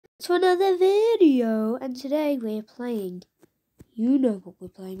to another video, and today we're playing, you know what we're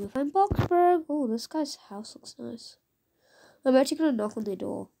playing, Bloxburg. Oh, this guy's house looks nice. I'm actually gonna knock on the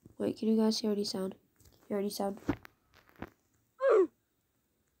door. Wait, can you guys hear any sound? Hear any sound?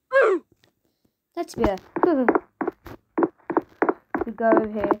 That's better. We go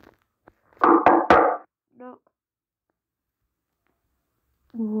over here. No.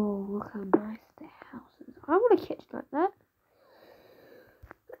 Whoa, look how nice the house is. I want a kitchen like that.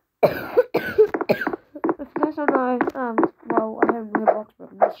 If you guys don't know, well, I haven't heard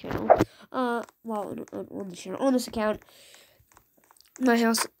Bloxburg on this channel. Well, on the channel, on this account, my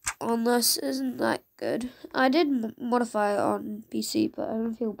house on this isn't that good. I did modify it on PC, but I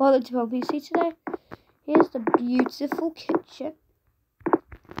don't feel bothered to on PC today. Here's the beautiful kitchen.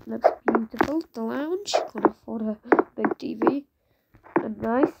 Looks beautiful. The lounge. Can't afford a big TV. A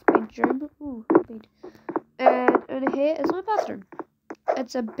nice bedroom. Ooh, bed. And here is my bathroom.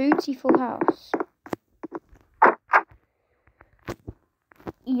 It's a beautiful house.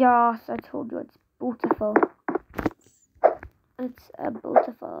 Yes, I told you it's beautiful. It's a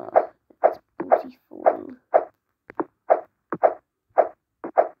beautiful. It's beautiful.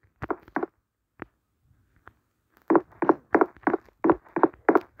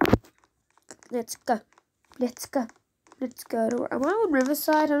 Let's go. Let's go. Let's go. Am I on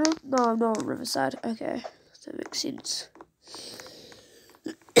Riverside? No, I'm not on Riverside. Okay, that makes sense.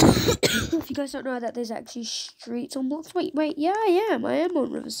 If you guys don't know that there's actually streets on Blox. Wait, yeah, I am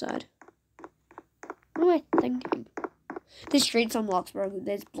on Riverside. What am I thinking? There's streets on Bloxburg.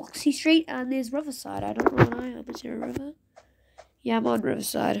 There's Bloxy Street and there's Riverside. I don't know what I am. Is there a river? Yeah, I'm on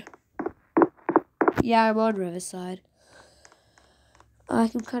Riverside. Yeah, I'm on Riverside. I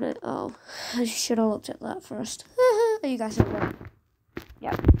can kind of... Oh, I should have looked at that first. You guys know that.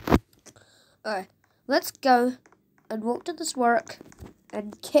 Yeah. Alright, let's go and walk to this work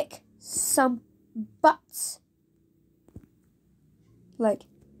and kick some butts. Like,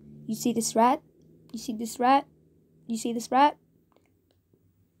 you see this rat? You see this rat? You see this rat?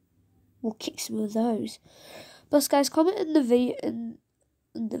 We'll kick some of those. Plus, guys, comment in the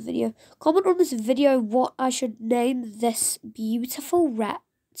video. Comment on this video what I should name this beautiful rat.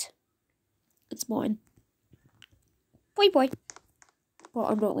 It's mine. Boy. Well,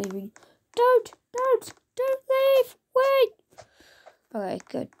 I'm not leaving. Don't leave. Wait. Okay,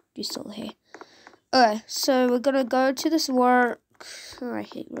 good. You're still here. Okay, so we're gonna go to this work. Oh, I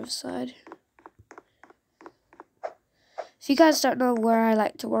hate Riverside. If you guys don't know where I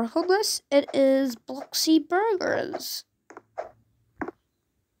like to work on this, it is Bloxy Burgers.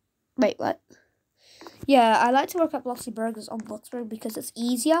 Wait, what? Yeah, I like to work at Bloxy Burgers on Bloxburg because it's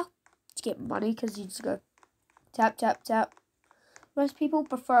easier to get money because you just go tap, tap, tap. Most people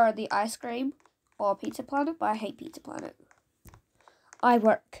prefer the ice cream or Pizza Planet, but I hate Pizza Planet. I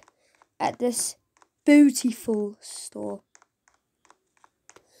work at this beautiful store.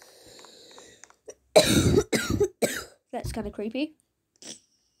 That's kind of creepy.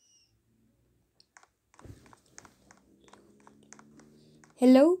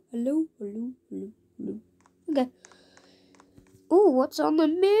 Hello. Okay. Oh, what's on the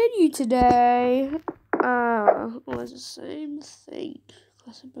menu today? It's the same thing.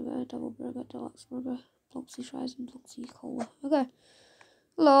 Classic burger, double burger, deluxe burger, Bloxy fries, and Bloxy cola. Okay.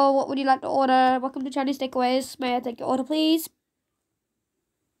 Hello, what would you like to order? Welcome to Chinese Takeaways. May I take your order, please?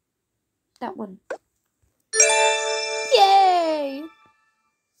 That one. Yay!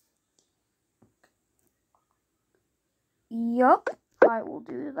 Yup, I will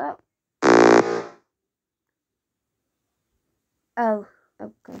do that. Oh,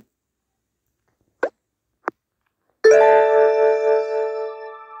 okay.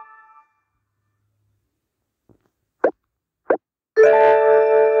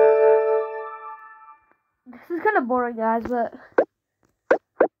 This is kind of boring, guys, but...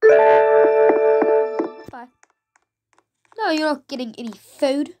 Bye. No, you're not getting any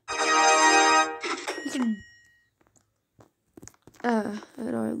food. You can... I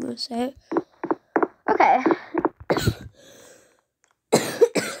don't know what I'm going to say. Okay.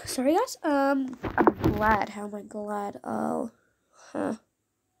 Sorry, guys. I'm glad. How am I glad? Oh, huh.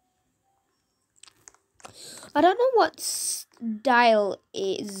 I don't know what style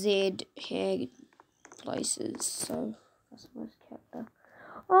Z hair places, so that's most kept there.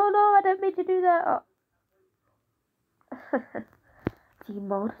 Oh no, I don't mean to do that. Oh.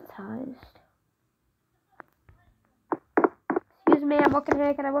 Demonetized. Excuse me, I'm working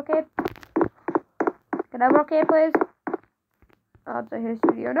here. Can I work here? Can I work here, please? Oh, it's a hair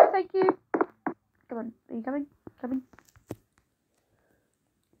studio. No, thank you. Come on, are you coming? Coming.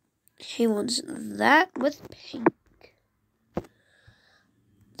 He wants that with pink.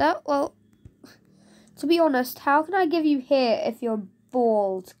 well, to be honest, how can I give you hair if you're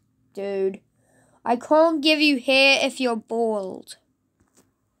bald, dude? I can't give you hair if you're bald.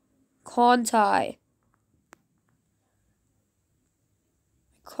 Can't I?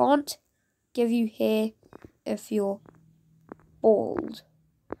 I can't give you hair if you're bald.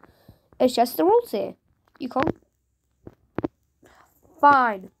 It's just the rules here. You can't.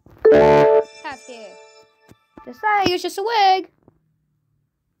 Fine. Have hair. Just saying, it's just a wig.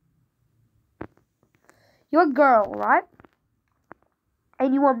 You're a girl, right?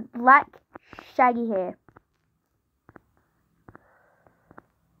 And you want black, shaggy hair.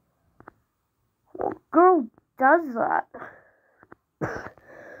 What girl does that?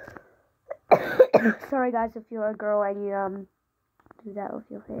 Sorry guys, if you're a girl and you do that with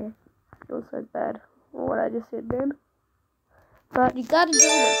your hair. I feel so bad for what I just said then. But you gotta do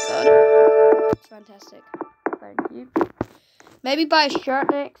it, God. It's fantastic. Thank you. Maybe buy a shirt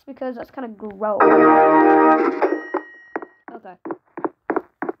next because that's kind of gross. Okay.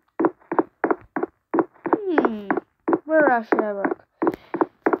 Where should I work?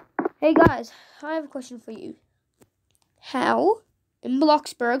 Hey guys, I have a question for you. How in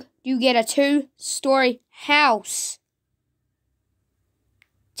Bloxburg do you get a 2-story house?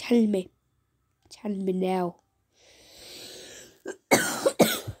 Tell me. Tell me now.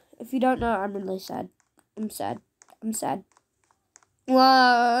 If you don't know, I'm really sad. I'm sad. I'm sad.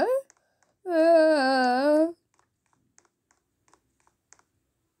 Why?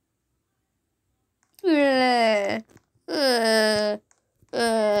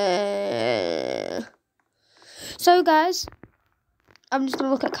 So guys, I'm just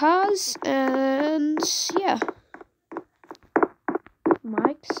gonna look at cars and yeah.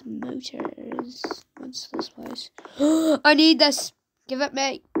 Mike's Motors. What's this place? I need this. Give it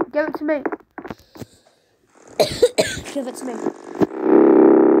me. Give it to me. Give it to me.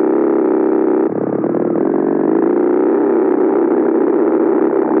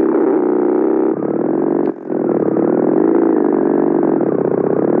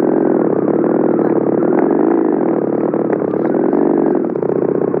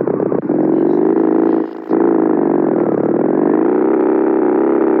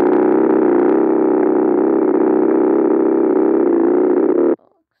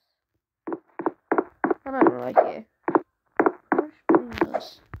 I don't know idea.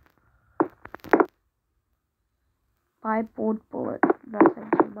 Buy board bullet. No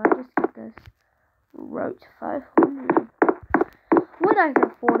thank you. Might just get this. Wrote 500. When I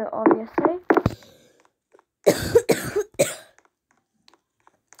can afford it, obviously.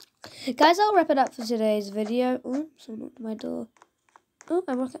 Guys, I'll wrap it up for today's video. Oh, someone knocked my door. Oh,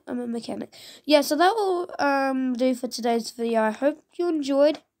 I'm a mechanic. Yeah, so that will do for today's video. I hope you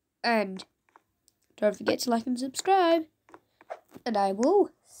enjoyed, and don't forget to like and subscribe. And I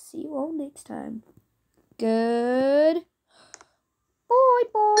will see you all next time. Good.